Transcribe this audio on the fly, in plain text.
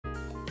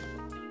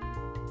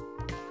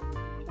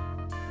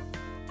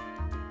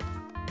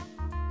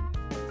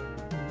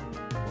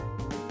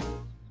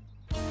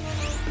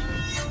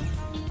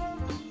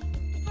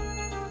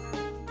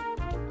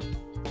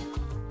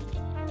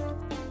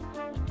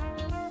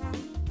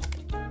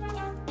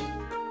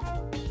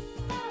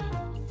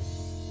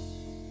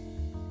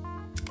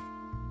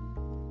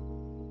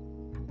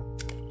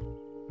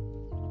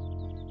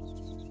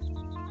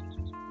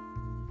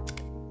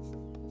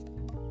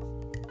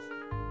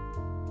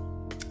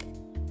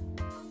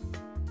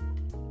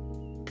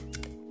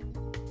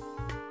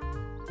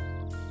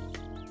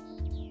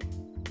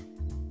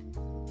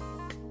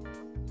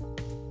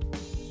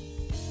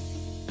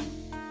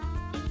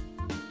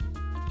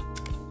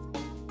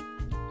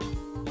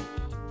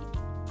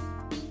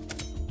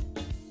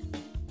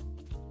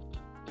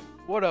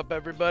What up,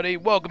 everybody?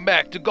 Welcome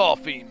back to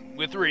Golfing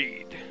with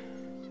Reed.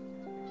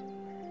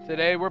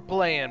 Today we're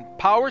playing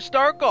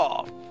Powerstar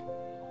Golf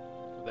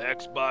for the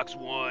Xbox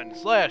One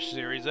 /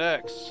 Series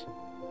X.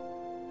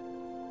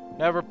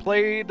 Never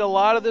played a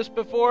lot of this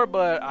before,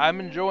 but I'm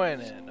enjoying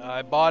it.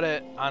 I bought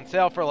it on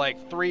sale for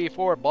like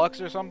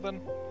 $3-4 or something.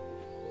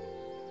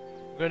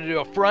 We're gonna do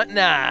a front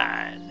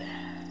nine.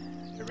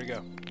 Here we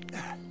go.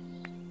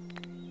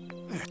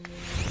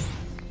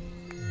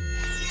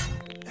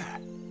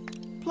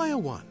 Player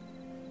 1.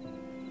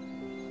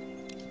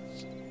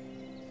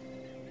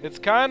 It's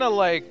kind of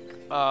like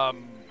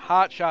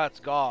Hot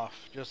Shots Golf,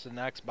 just an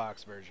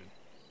Xbox version.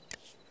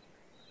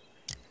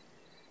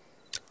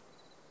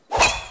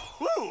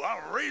 Woo,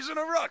 I'm raising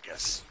a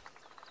ruckus.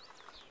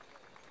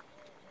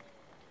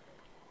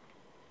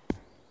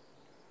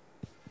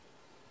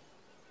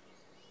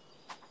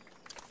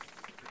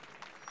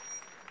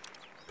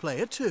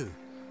 Player 2.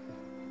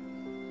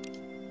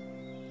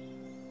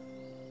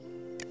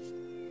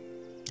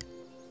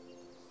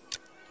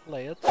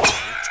 Player 2. Take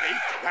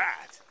that.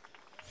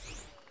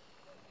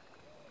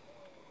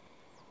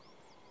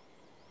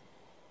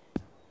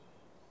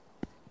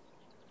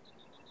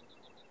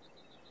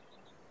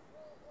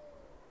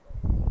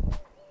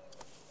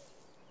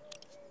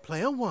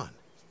 Player 1.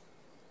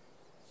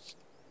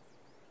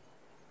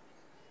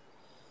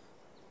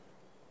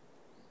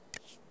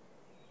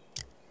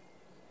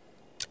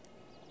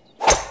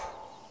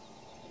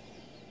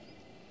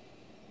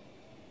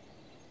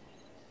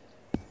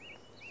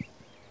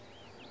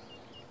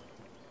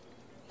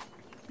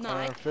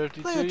 Nice.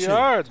 52 Player 2.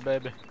 yards,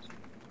 baby.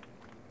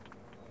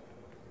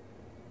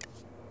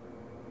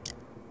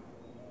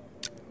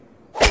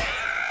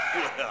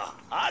 Well,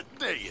 hot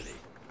diggity.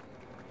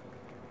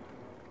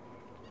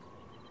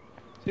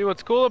 See,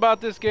 what's cool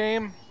about this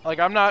game, like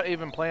I'm not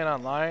even playing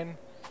online,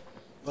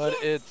 but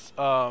it's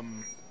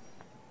almost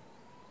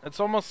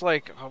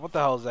like, what the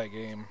hell is that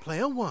game?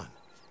 Player 1.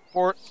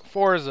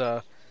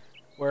 Forza,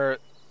 where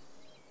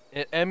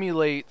it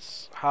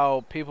emulates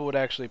how people would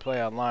actually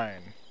play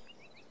online.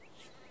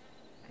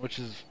 Which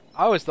is,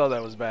 I always thought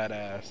that was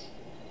badass.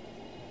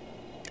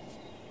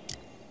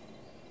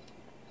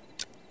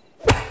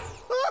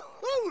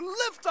 Woo-hoo,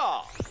 lift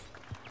off.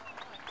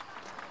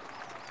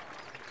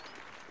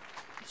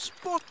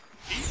 Spot.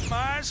 Eat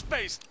my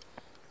space.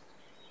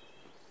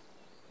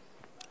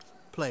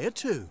 Player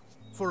 2.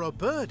 For a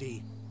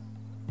birdie.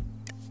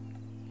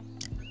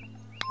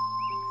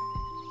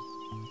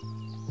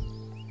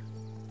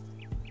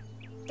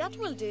 That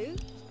will do.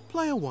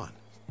 Player 1.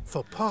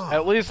 For par.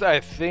 At least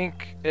I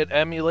think it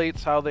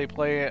emulates how they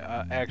play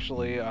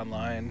actually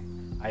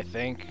online. I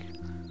think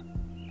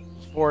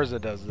Forza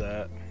does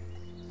that.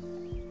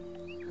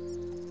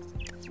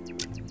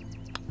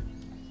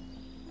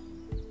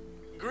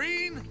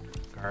 Green.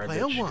 Garbage,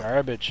 Player 1.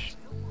 garbage.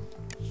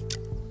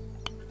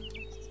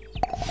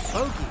 Bogey.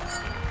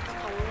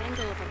 Our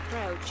angle of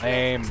approach.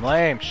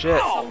 Lame, shit.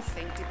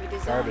 Something to be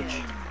desired.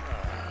 Garbage.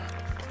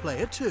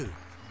 Player 2.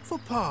 For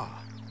par.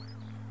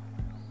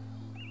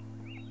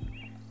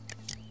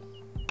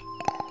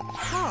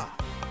 Par.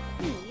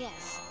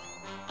 Yes.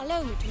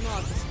 Allow me to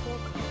mark the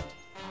scorecard.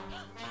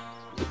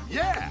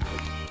 Yeah.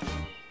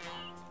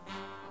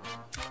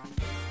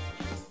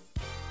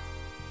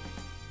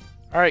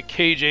 Alright,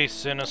 KJ Player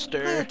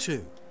Sinister.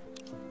 2.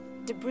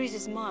 The breeze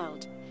is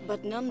mild,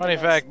 but nonetheless. Funny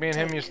fact, me and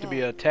him take used to be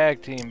care. a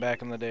tag team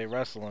back in the day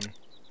wrestling.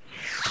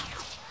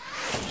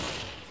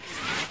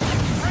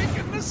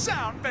 Breaking the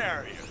sound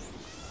barrier.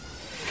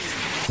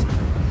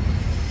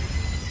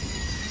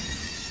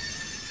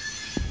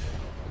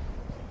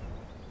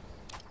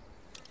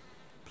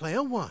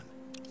 Player 1.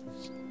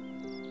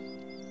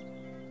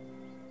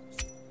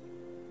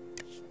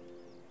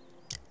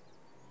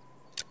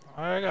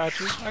 I got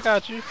you, I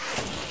got you.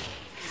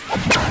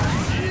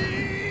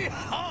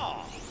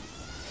 Yee-haw.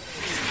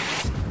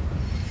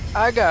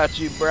 I got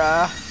you,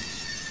 brah.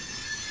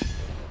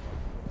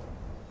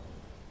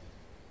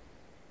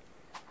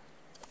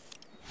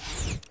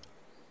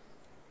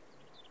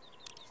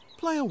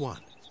 Player 1.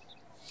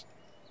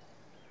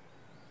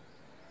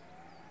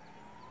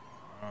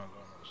 Oh,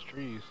 those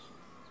trees.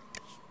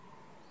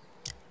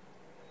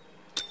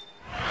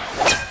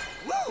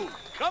 Woo,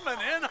 coming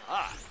in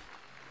hot.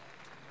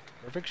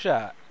 Perfect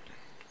shot.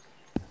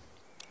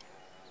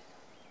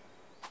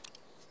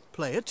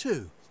 Player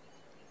 2.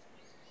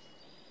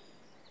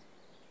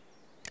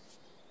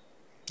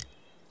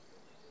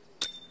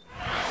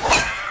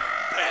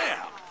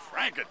 Bam,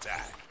 Frank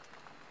attack.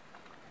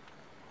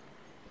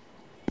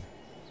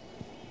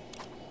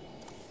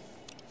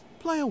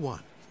 Player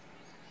 1.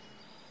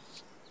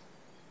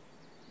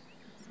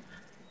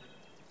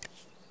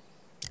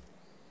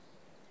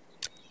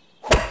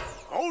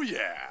 Oh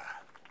yeah.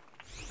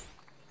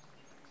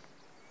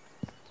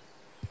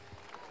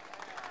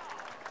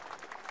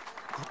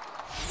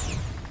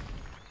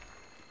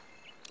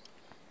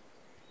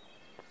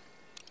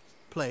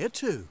 Player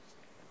 2.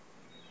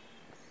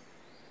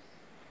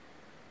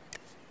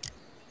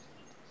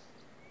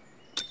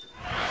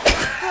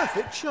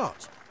 Perfect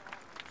shot.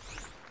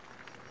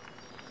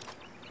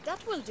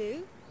 That will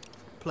do.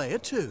 Player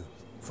 2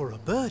 for a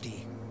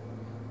birdie.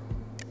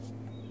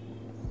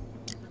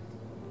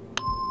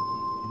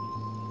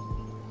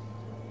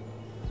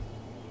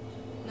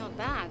 Not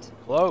bad.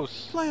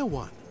 Close. Player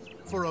 1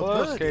 for a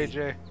Close, birdie.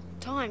 KJ.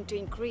 Time to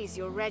increase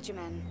your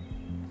regimen.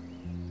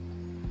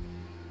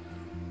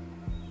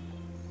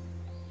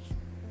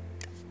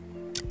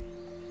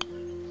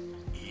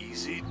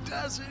 Easy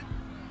does it.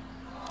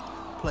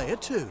 Player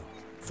 2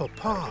 for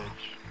par.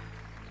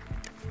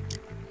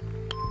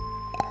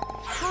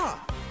 Par.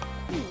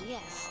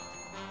 Yes.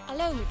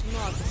 Allow me to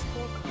mark the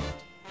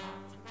scorecard.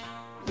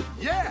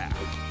 Yeah.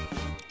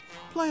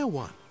 Player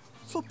 1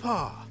 for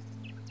par.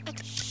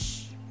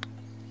 Shh.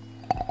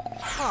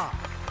 Par.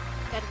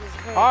 That was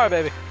very All right,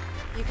 good. baby.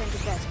 You can do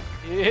better.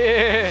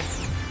 Yeah. That's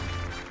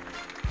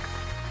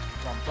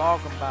what I'm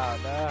talking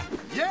about, man.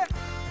 Yeah.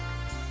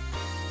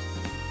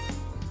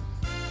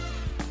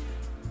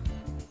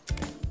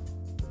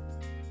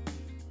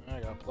 I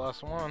got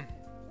 +1.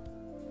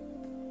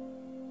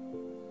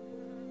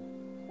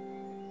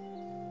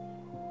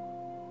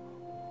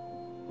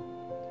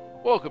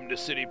 Welcome to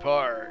City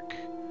Park.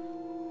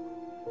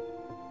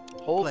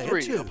 Hole Player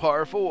 3, 2. a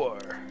par 4.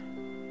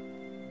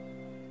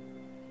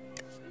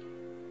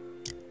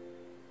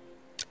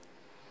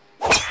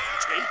 Take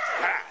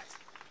that.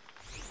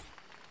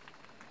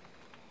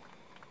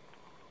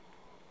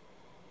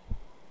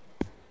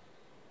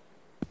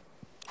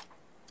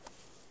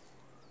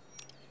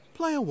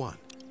 Player 1.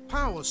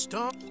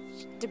 Powerstar.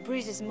 The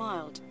breeze is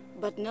mild,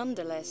 but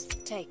nonetheless,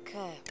 take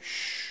care.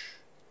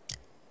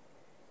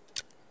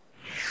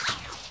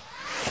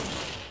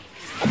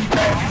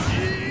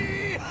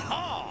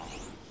 Yee-haw.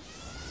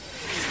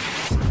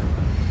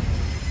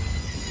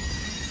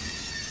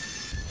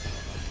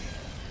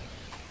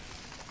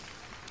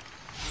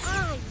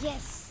 Ah,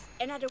 yes.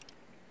 Another.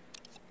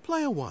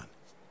 Player 1.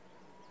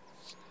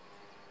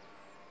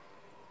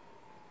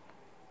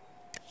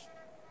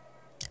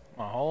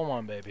 My hole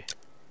 1, baby.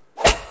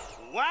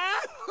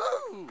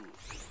 Wahoo!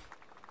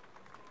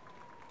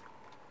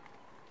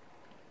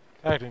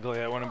 Technically,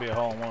 that wouldn't be a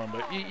hole 1,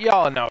 but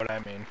y'all know what I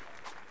mean.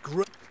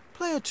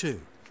 Player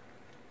 2.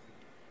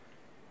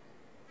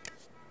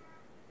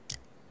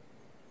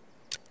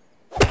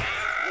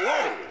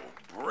 Whoa!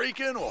 Break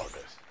in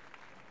orbit.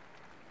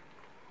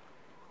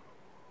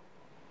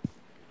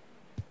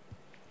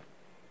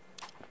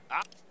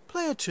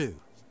 Player 2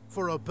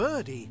 for a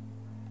birdie.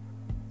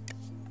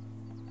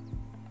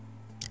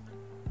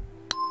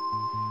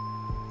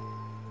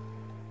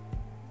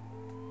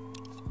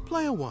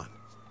 Player 1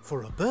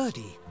 for a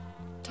birdie.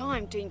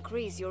 Time to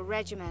increase your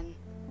regimen.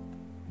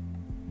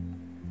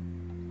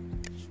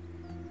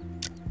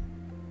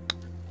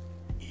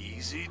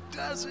 Easy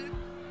does it.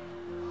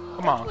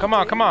 Come on, come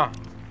on, come on.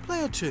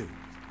 Player 2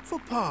 for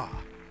par.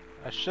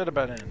 I should have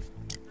been in.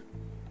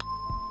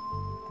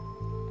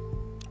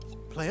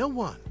 Player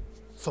 1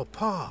 for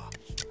par.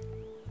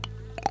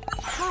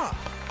 Par.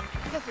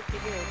 Perfectly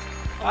good.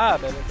 Ah,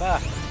 baby,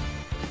 bye.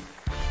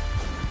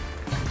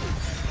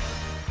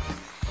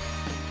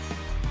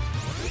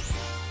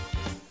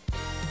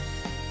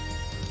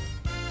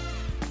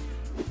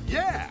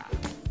 Yeah.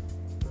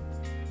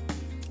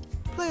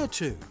 Player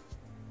 2.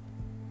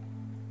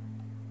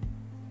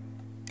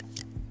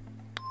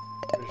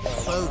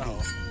 Bogey.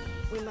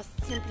 We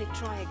must simply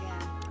try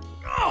again.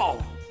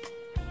 Oh.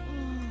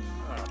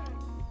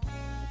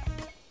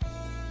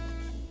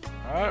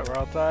 Alright, we're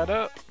all tied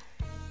up.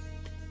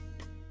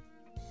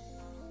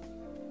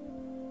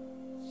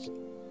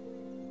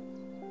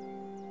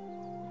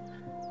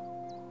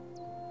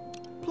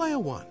 Player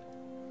 1.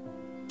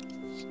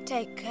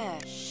 Take care.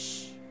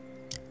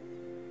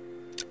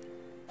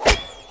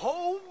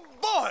 Oh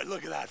boy,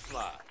 look at that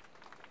fly.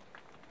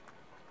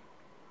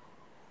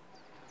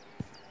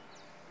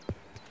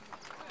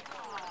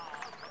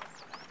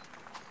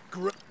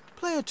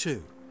 Player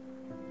 2.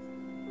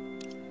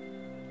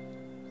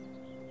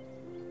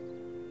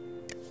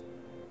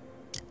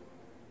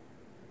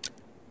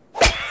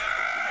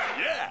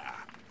 Yeah.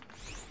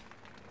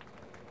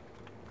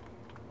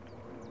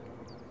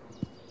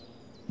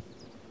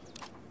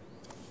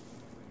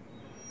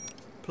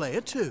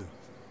 Player 2.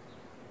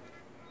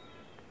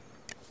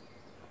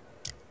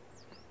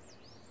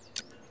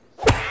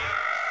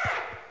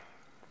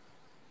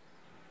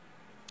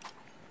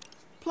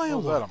 Player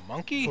Was 1 that a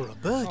monkey? for a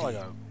Sounded birdie. like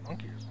a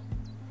monkey or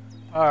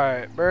something.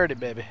 Alright, birdie,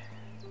 baby.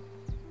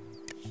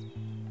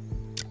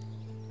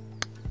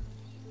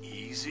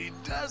 Easy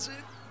does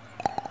it.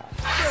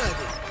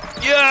 Birdie.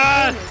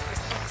 Yes! This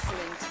was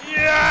excellent.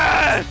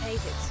 Yes! Hate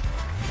it.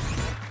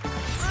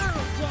 Ah,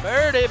 yes.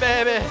 Birdie,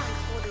 baby! One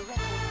for the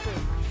record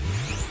book.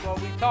 That's what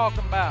we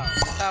talking about.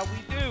 That's how we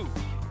do.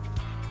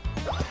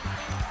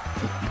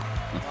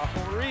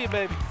 Waffle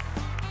baby.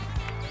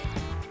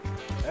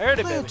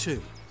 Birdie, Player baby.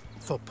 2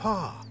 for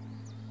par.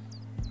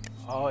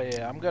 Oh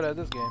yeah, I'm good at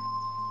this game.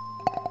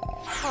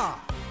 Par.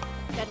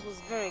 That was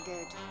very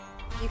good.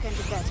 You can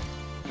do better.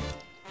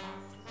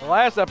 The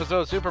last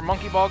episode, Super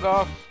Monkey Ball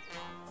Golf.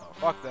 Oh,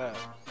 fuck that.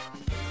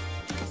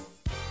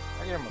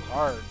 That game was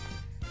hard.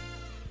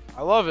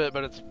 I love it,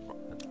 but it's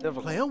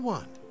difficult. Player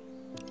 1.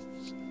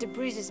 The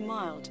breeze is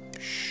mild.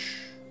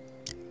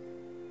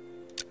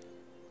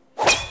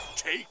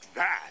 Take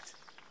that.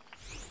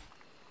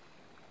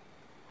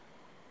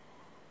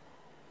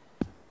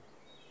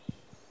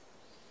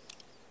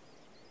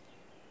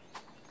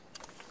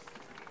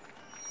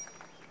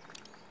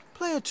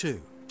 Player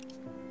 2.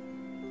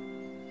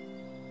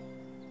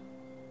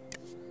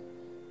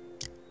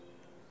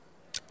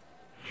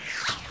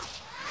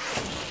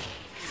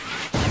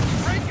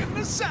 Breaking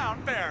the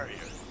sound barrier.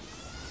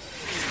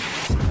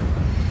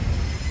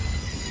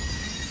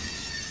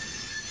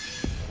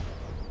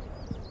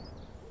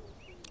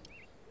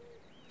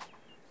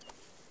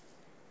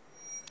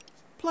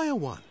 Player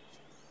 1.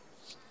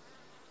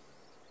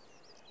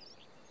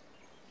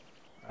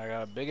 I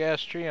got a big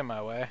ass tree in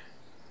my way.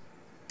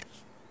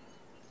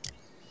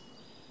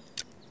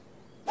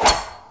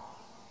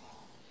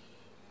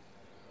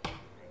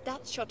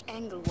 That shot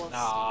angle was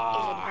Ah,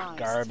 ill-advised.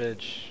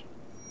 garbage.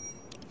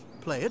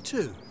 Player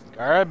 2.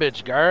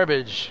 Garbage,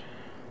 garbage.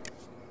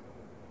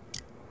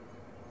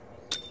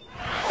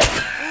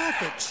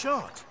 Perfect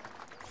shot.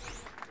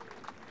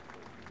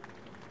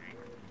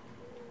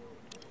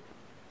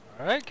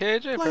 Alright,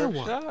 KJ, Player perfect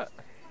 1. shot.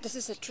 This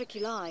is a tricky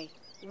lie.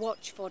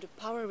 Watch for the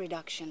power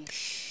reduction.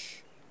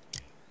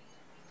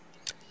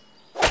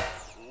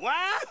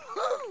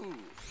 Wahoo!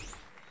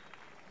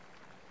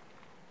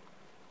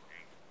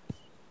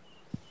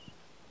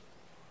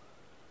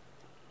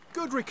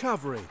 Good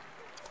recovery.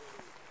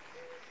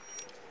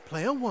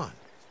 Player 1.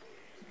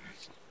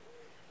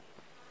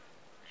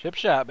 Chip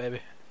shot,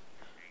 baby.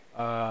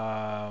 We're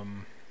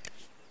gonna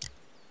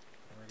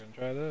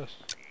try this.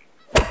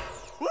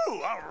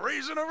 Woo, I'm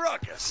raising a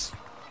ruckus.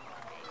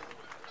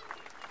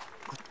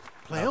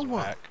 Player That's 1.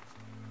 whack.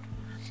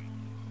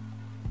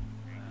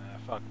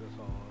 Fuck this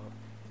all up.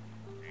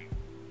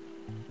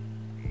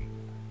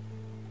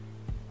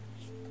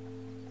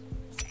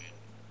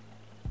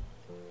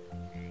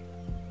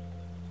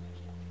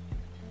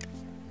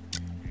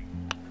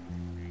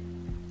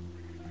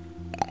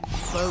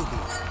 Bogey.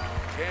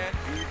 Can't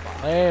be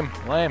bothered. Lame,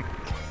 lame.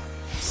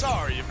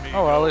 Sorry, amigo.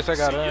 Oh well, at least I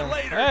got See it you in.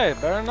 later. Hey,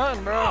 better than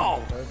nothing, bro.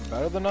 Oh.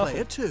 Better than nothing.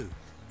 Player 2.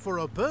 For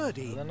a Better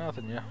birdie. than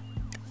nothing, yeah.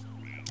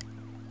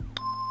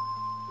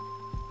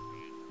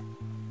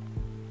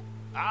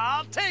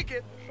 I'll take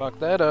it. Fuck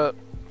that up.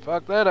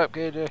 Fuck that up,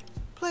 KJ.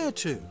 Player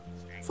 2.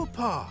 For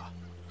par.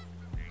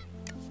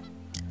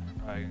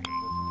 Alright,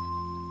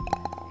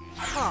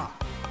 Par.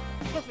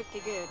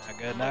 Perfectly good. not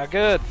good, not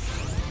good.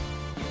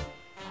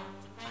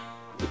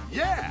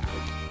 Yeah.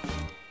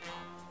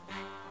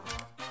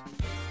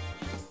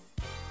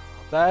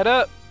 Tied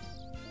up.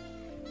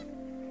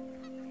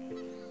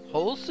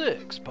 Hole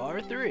 6,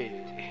 par 3.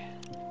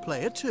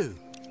 Player 2.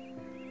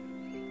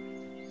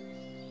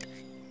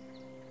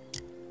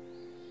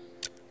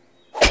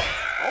 Oh,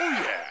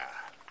 yeah.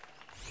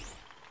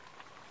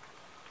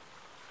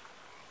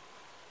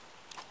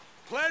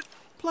 Pledge.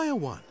 Player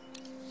 1.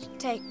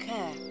 Take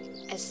care.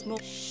 A small.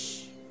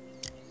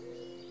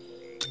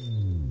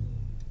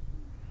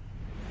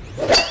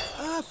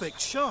 Perfect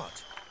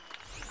shot.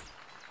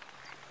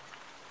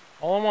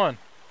 All in one.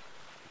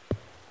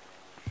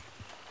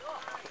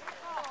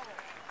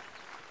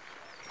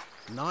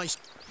 Nice.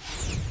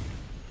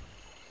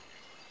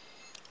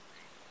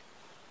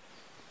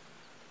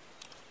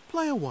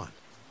 Player 1.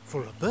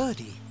 For a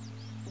birdie.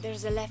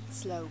 There's a left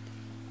slope.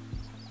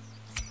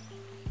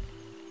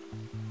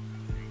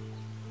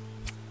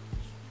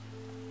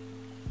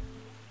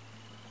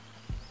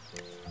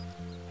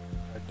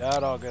 I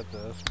doubt I'll get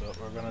this, but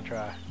we're gonna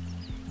try.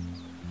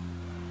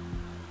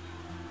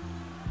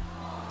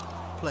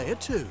 Player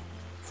 2.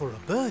 For a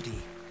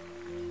birdie.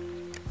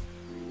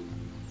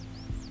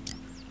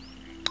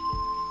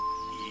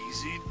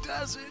 Easy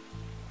does it.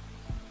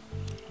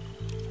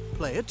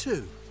 Player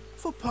 2.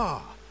 For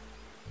par.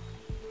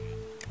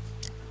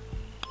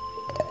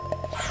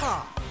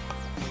 Par.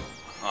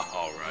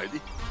 Alrighty.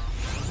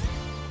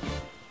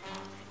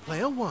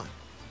 Player 1.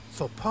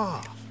 For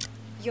par.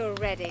 You're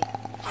ready.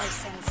 I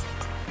sense it.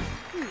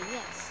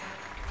 Yes.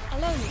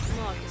 Allow me to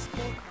mark the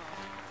scorecard.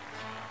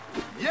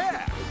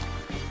 Yeah.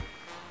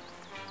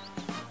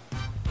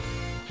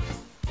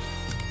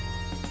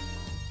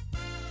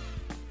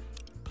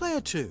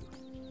 Player 2.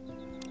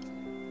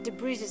 The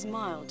breeze is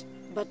mild,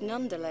 but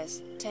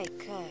nonetheless, take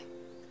care.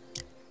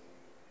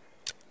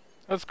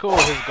 That's cool.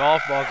 His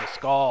golf ball's a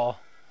skull.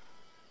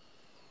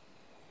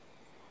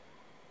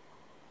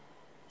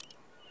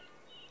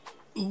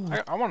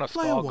 I want a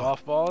Player skull 1.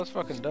 golf ball. That's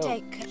fucking dope.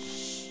 Take care.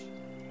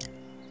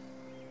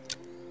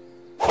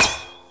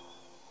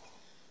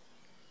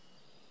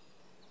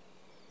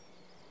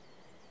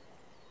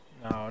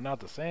 No, not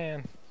the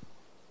sand.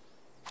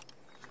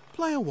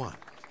 Player 1.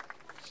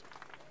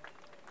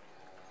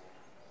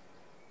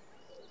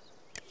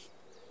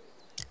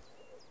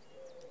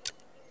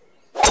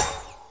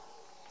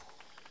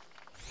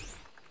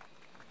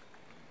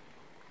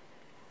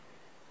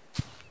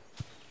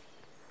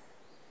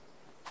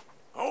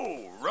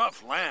 Oh,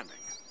 rough landing.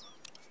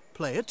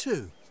 Player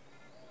 2.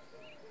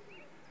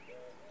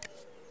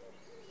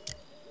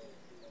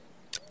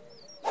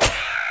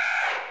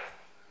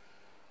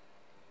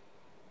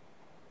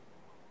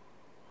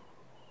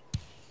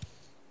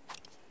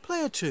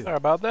 2. Sorry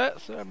about that.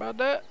 Sorry about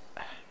that.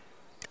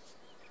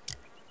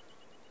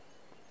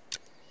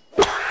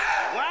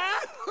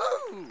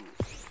 Wahoo!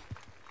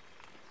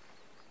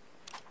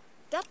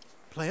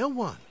 Player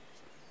 1.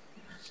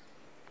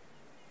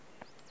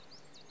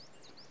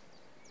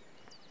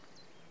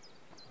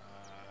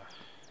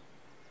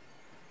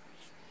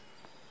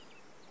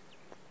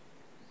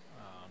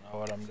 I don't know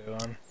what I'm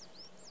doing.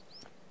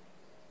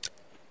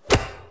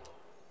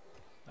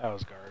 That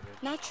was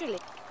garbage. Naturally.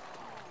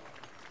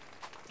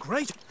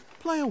 Great.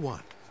 Player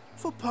 1.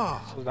 For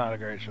par. This was not a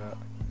great shot.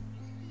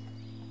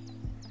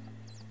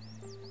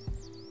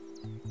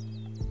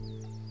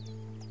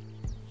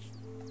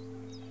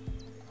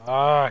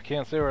 Ah, I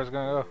can't see where it's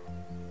gonna go.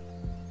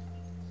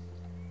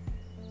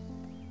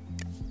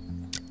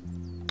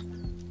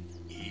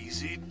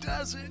 Easy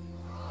does it.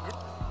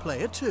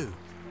 Player 2.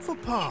 For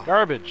par.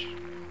 Garbage.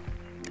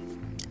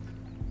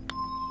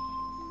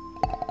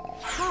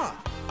 Par.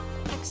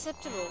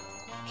 Acceptable.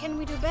 Can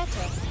we do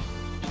better?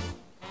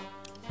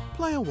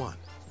 Player 1.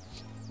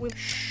 We Bogey.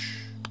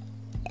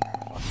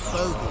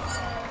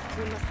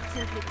 must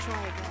simply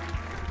try again.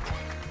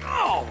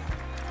 Oh!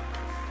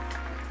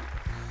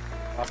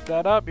 Fuck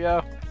that up,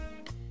 yo.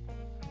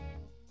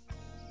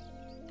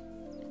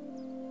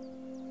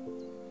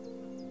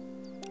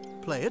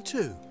 Player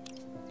 2.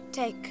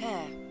 Take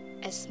care.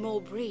 A small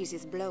breeze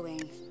is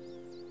blowing.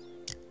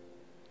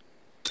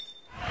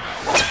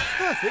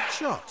 Perfect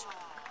shot.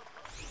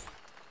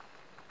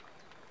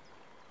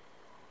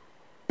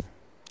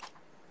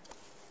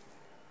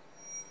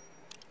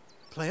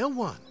 Player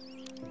 1.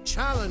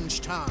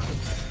 Challenge time.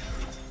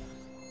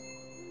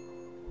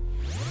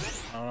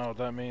 I don't know what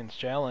that means.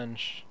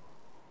 Challenge.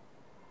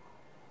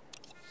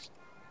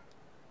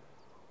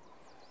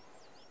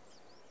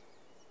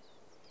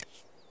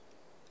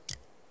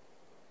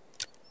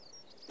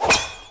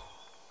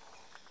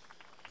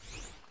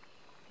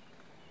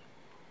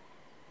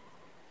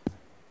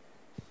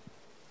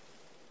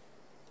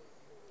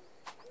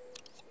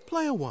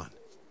 Player 1.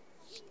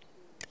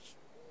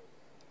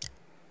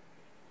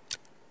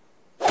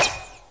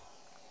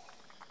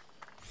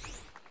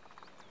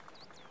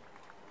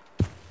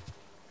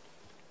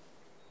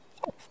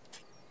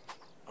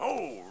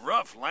 Oh,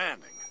 rough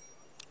landing.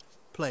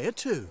 Player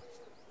 2.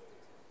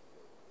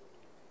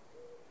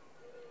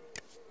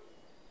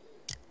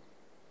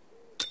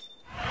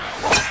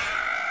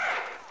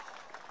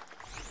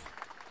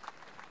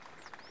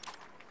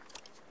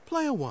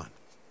 Player 1.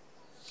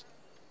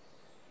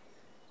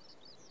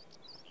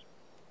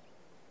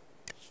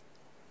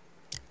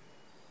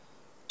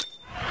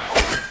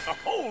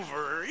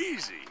 Over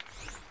easy.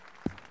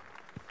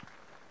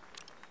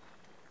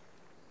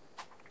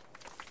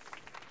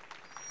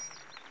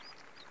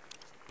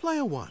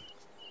 Player 1.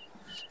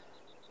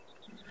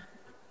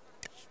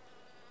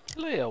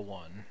 Player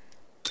 1.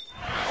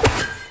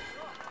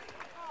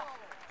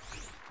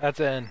 That's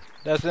in.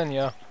 That's in,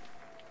 yo.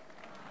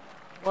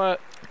 What?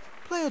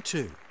 Player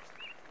 2.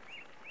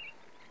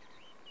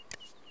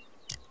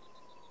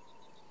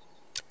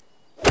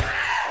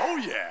 Oh,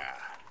 yeah.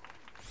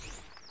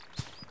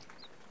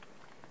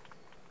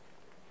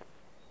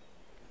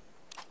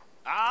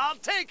 I'll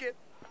take it.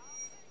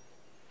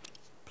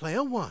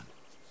 Player 1.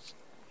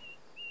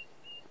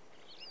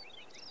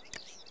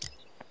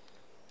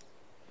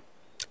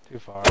 Too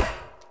far.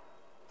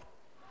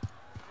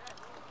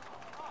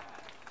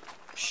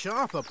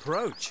 Sharp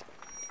approach.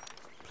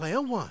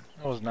 Player 1.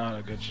 That was not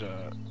a good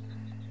shot.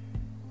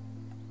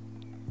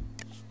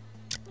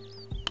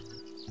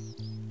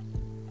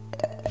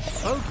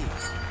 Bogey.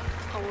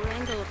 Our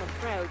angle of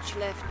approach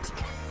left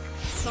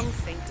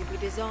something to be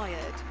desired.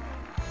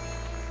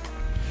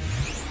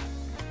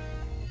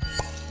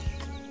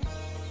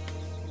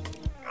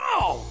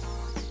 Oh!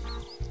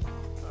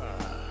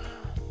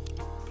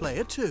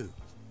 Player 2.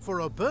 For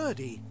a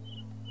birdie.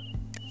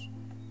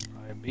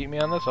 Alright, beat me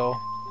on this hole.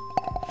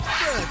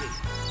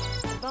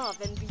 Birdie. Above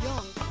and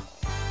beyond.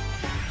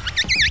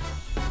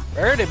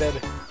 Birdie, baby.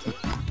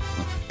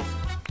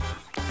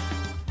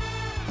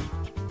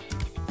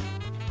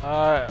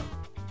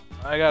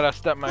 I gotta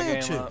step my Player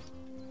game 2. up.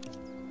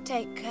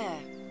 Take care.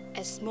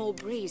 A small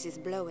breeze is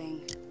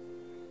blowing.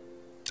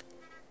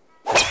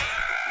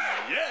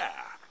 Yeah!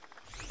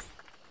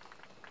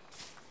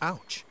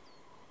 Ouch.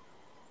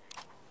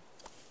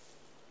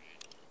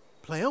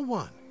 Player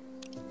 1.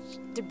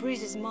 The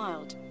breeze is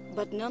mild,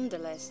 but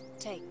nonetheless,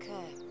 take care.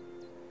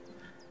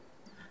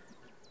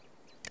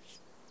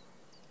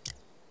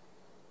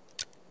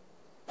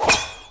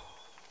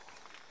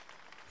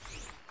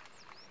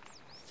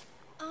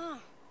 Ah,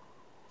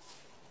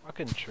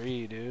 Fucking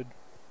tree, dude.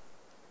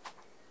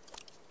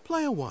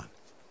 Player 1.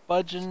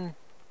 Fudging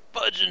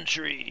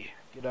tree.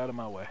 Get out of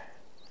my way.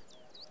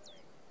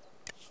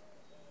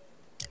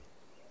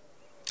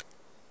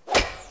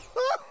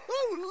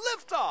 Woo-hoo!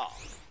 Lift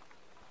off!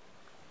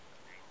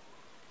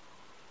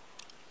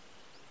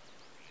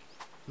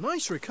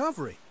 Nice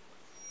recovery.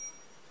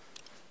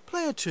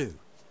 Player 2.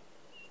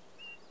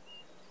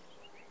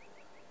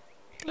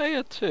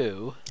 Player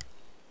 2.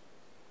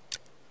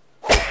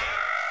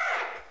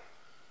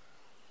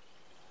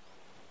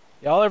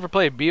 Y'all ever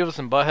play Beavis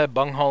and Butthead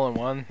Bunghole in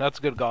One? That's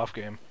a good golf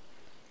game.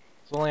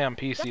 It's only on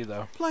PC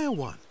though. Player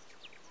 1.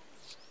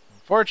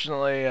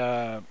 Fortunately,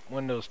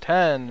 Windows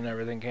 10 and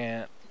everything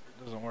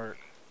doesn't work.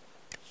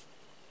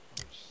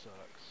 Which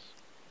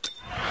sucks.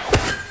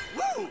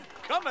 Woo!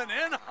 Coming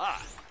in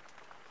hot.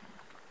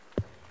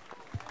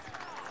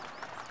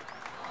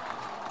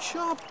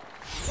 Sharp.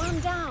 One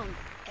down.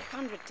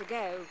 100 to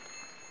go.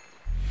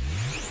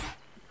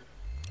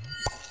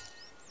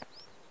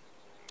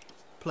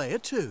 Player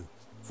 2.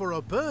 For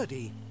a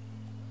birdie.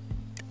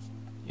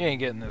 You ain't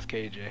getting this,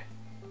 KJ.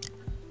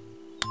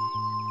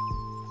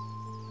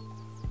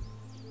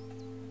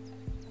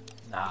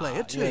 Nah,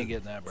 Player 2. you ain't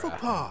getting that, bro. For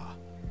par.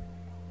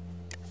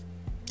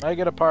 Might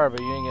get a par, but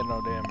you ain't getting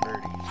no damn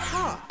birdie.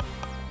 Par.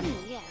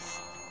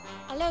 Yes.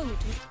 Allow me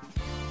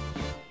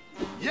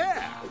to...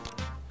 Yeah!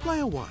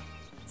 Player 1.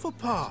 For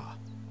par.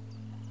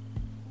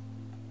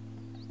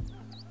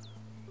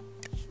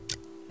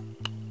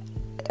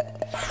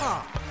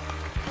 Par.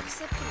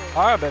 Acceptable.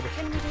 Alright, baby.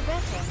 Can we do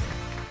better?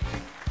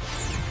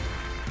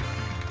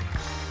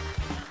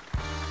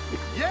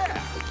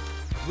 Yeah!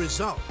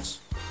 Results.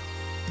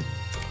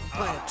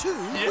 Player 2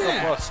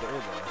 Yeah! Plus three,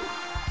 though.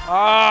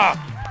 Ah!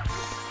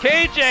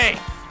 KJ!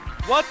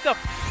 What the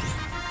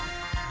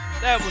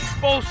f... That was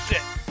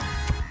bullshit!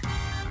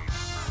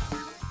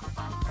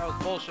 That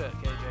was bullshit,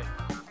 KJ.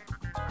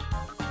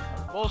 That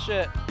was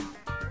bullshit.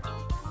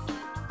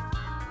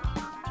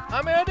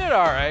 I mean, I did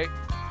alright.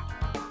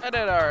 I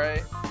did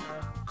alright.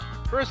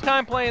 First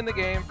time playing the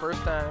game,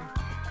 first time.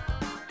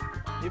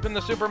 Even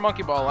the Super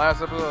Monkey Ball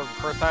last episode was the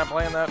first time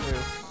playing that too.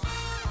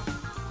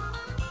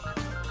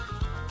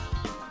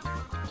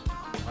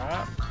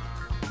 Alright.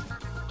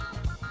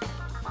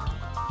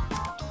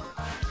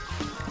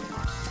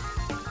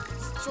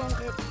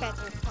 Stronger,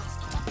 better,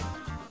 faster.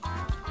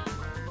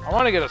 I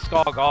want to get a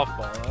Skull golf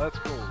ball. That's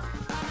cool.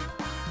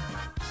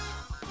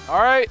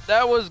 Alright,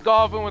 that was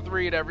Golfing with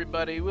Reed,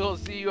 everybody. We'll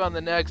see you on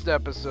the next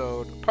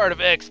episode. Part of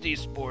XD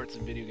Sports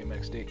and Video Game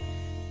XD.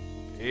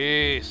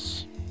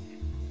 Peace.